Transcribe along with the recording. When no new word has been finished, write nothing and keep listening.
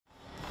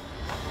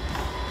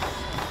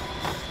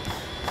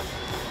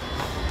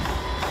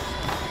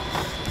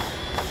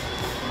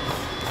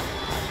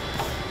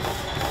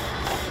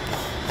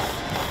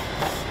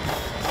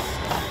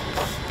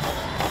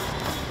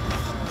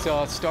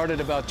started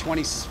about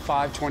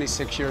 25,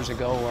 26 years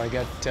ago where I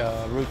got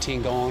a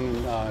routine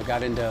going,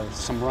 got into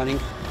some running.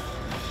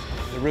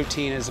 The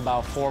routine is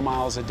about 4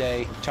 miles a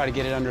day. Try to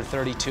get it under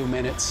 32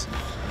 minutes.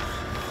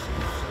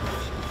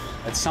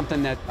 It's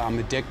something that I'm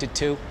addicted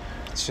to.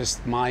 It's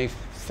just my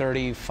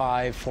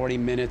 35, 40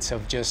 minutes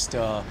of just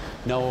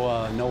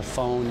no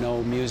phone,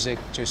 no music,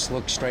 just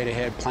look straight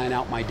ahead, plan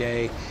out my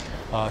day,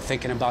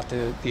 thinking about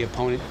the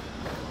opponent.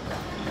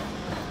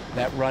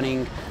 That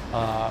running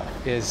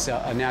is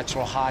a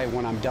natural high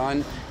when I'm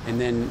done,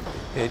 and then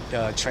it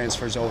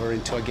transfers over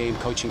into a game,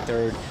 coaching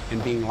third,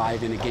 and being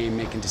live in a game,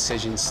 making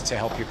decisions to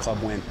help your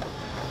club win.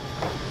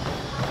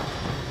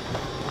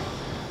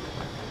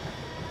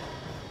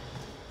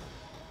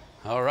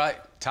 All right,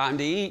 time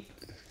to eat.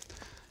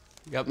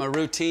 Got my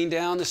routine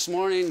down this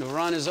morning. The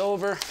run is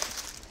over.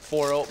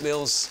 4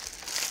 oatmeals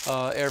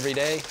every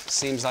day.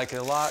 Seems like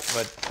a lot,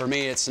 but for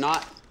me, it's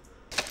not.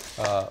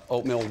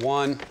 Oatmeal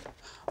 1,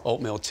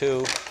 oatmeal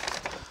 2,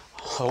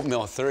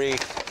 oatmeal 3,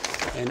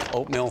 and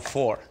oatmeal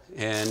 4.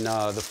 And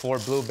the 4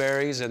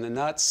 blueberries and the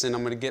nuts. And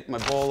I'm gonna get my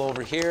bowl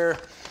over here.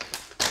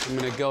 I'm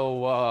gonna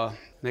go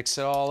mix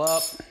it all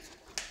up.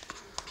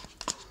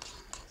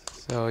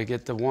 So we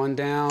get the 1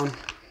 down.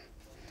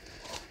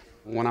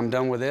 When I'm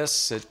done with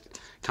this, it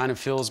kind of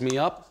fills me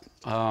up.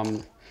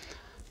 You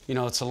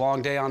know, it's a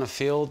long day on the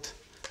field,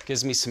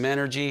 gives me some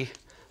energy.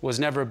 Was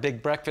never a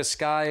big breakfast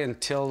guy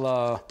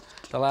until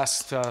the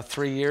last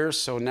 3 years,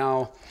 so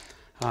now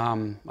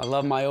I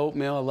love my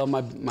oatmeal, I love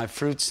my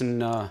fruits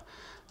and the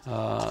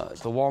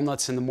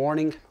walnuts in the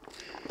morning.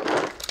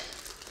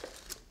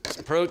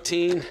 Some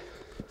protein,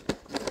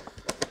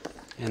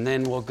 and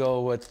then we'll go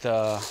with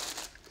the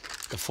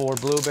 4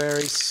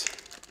 blueberries.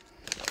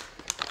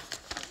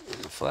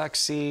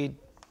 Flaxseed,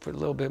 put a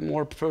little bit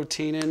more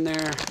protein in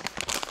there.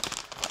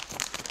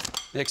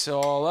 Mix it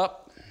all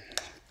up.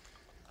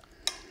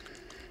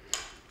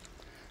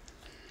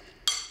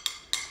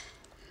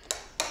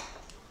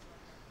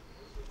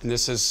 And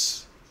this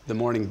is the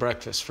morning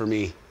breakfast for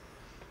me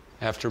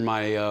after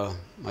my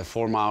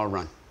 4-mile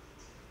run.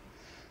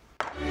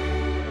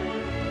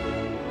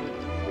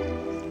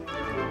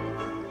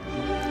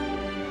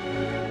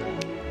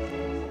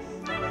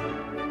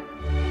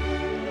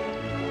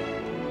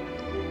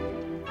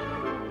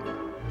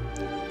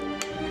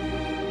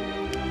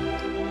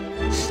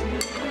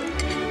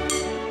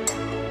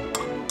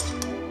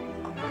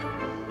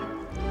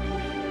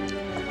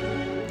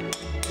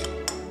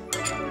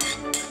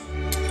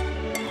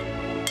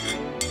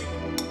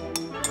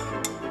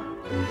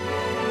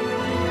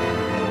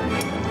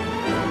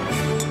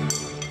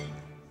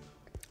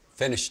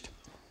 Finished.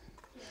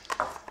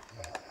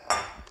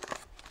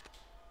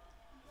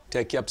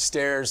 Take you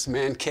upstairs,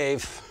 man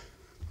cave.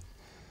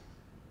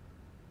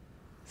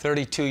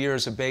 32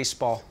 years of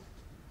baseball.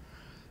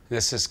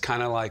 This is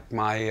kind of like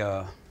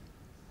my,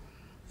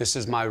 this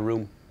is my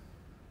room.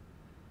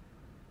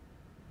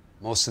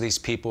 Most of these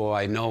people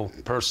I know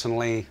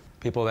personally,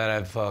 people that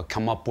I've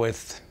come up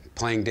with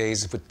playing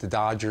days with the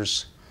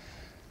Dodgers.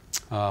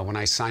 When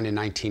I signed in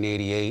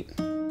 1988.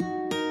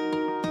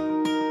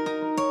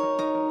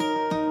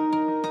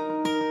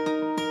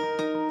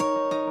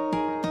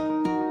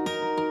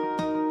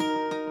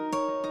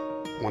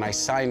 When I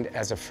signed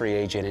as a free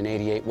agent in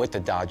 '88 with the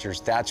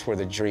Dodgers, that's where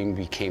the dream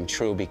became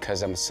true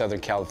because I'm a Southern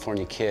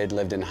California kid,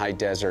 lived in high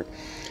desert,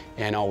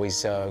 and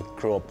always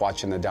grew up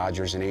watching the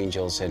Dodgers and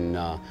Angels, and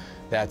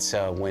that's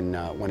when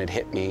it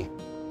hit me.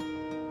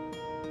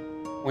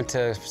 Went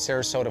to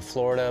Sarasota,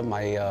 Florida.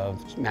 My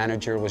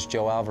manager was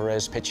Joe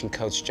Alvarez, pitching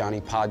coach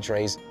Johnny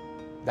Padres.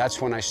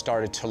 That's when I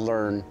started to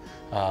learn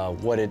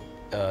what it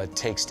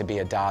takes to be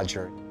a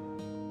Dodger.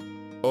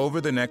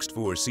 Over the next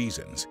 4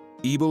 seasons,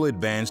 Ebel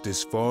advanced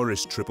as far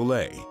as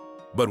AAA,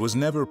 but was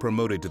never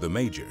promoted to the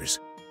majors.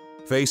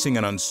 Facing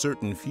an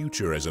uncertain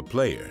future as a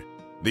player,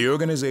 the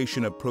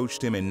organization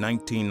approached him in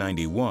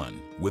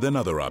 1991 with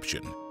another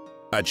option,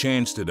 a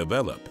chance to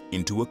develop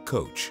into a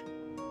coach.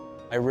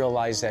 I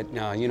realized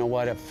that, you know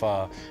what, if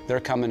they're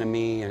coming to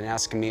me and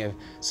asking me if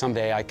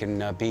someday I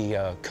can be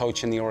a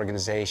coach in the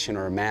organization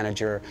or a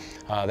manager,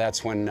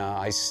 that's when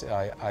I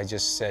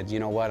just said, you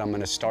know what, I'm going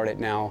to start it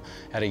now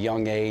at a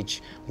young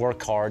age,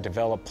 work hard,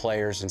 develop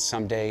players, and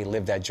someday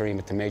live that dream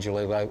at the major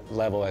league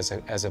level as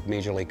a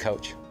major league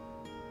coach.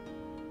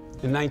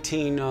 In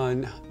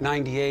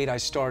 1998, I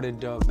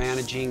started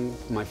managing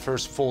my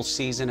first full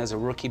season as a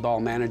rookie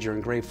ball manager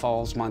in Great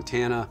Falls,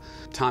 Montana.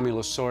 Tommy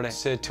Lasorda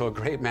said to a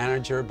great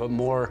manager, but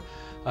more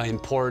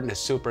important, a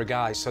super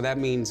guy. So that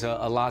means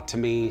a lot to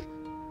me.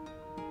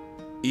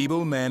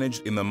 Ebel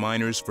managed in the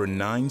minors for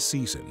 9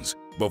 seasons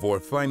before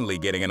finally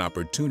getting an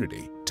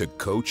opportunity to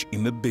coach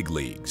in the big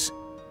leagues.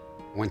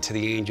 Went to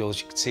the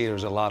Angels. You can see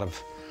there's a lot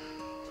of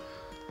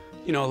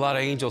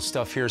Angel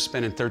stuff here,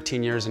 spending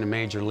 13 years in the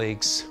major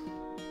leagues.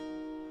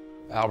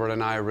 Albert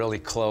and I are really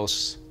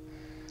close.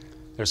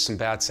 There's some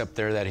bats up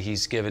there that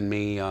he's given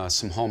me,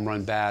 some home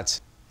run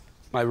bats.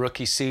 My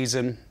rookie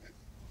season,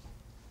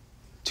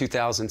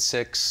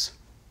 2006,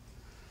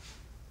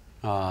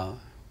 when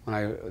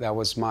That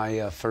was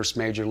my first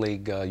major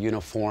league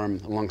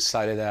uniform.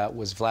 Alongside of that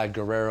was Vlad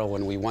Guerrero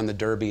when we won the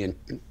Derby in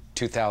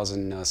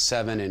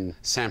 2007 in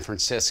San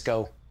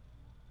Francisco.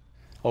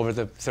 Over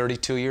the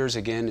 32 years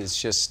again,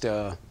 it's just,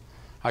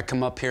 I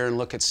come up here and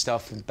look at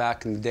stuff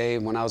back in the day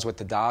when I was with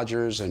the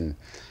Dodgers and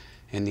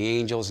the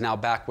Angels, now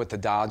back with the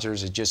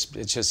Dodgers.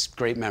 It's just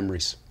great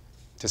memories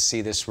to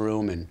see this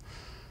room,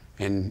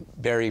 and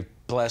very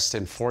blessed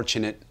and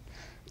fortunate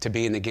to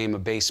be in the game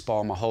of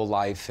baseball my whole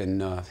life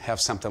and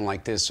have something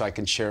like this so I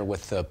can share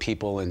with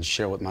people and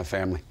share with my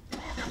family.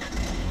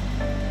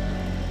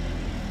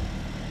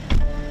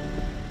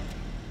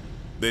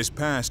 This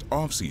past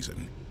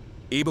offseason,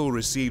 Ebel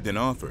received an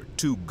offer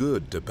too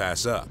good to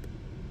pass up.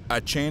 A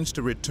chance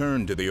to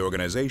return to the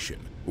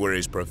organization where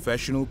his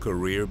professional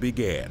career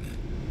began.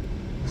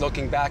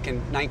 Looking back in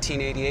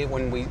 1988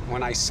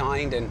 when I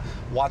signed and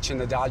watching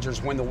the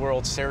Dodgers win the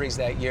World Series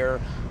that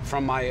year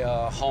from my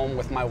home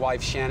with my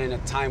wife Shannon,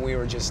 at the time we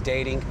were just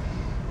dating,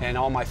 and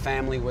all my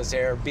family was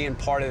there, being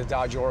part of the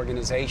Dodger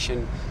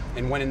organization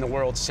and winning the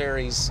World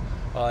Series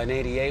in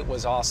 '88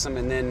 was awesome.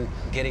 And then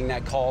getting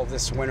that call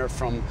this winter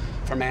from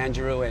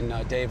Andrew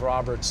and Dave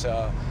Roberts,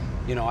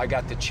 you know, I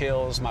got the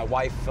chills. My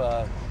wife,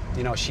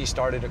 you know, she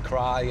started to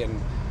cry, and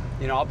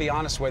you know, I'll be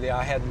honest with you,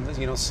 I had,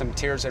 you know, some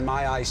tears in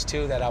my eyes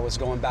too, that I was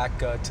going back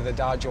to the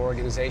Dodger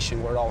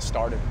organization where it all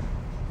started.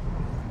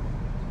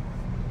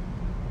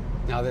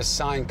 Now this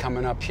sign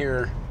coming up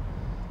here,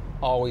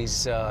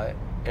 always,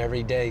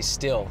 every day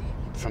still,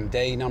 from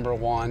day number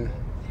 1,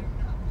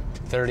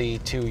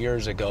 32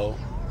 years ago,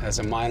 as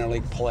a minor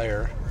league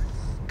player,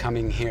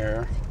 coming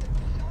here,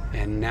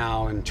 and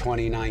now in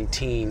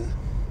 2019,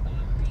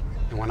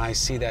 and when I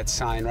see that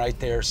sign right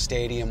there,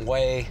 Stadium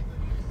Way,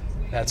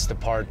 that's the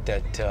part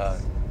that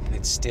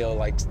it's still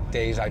like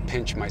days I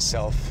pinch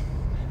myself.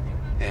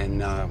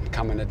 And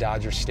coming to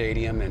Dodger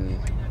Stadium and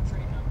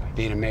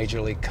being a major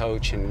league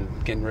coach and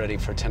getting ready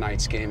for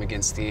tonight's game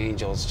against the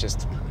Angels,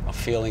 just a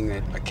feeling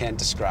that I can't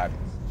describe.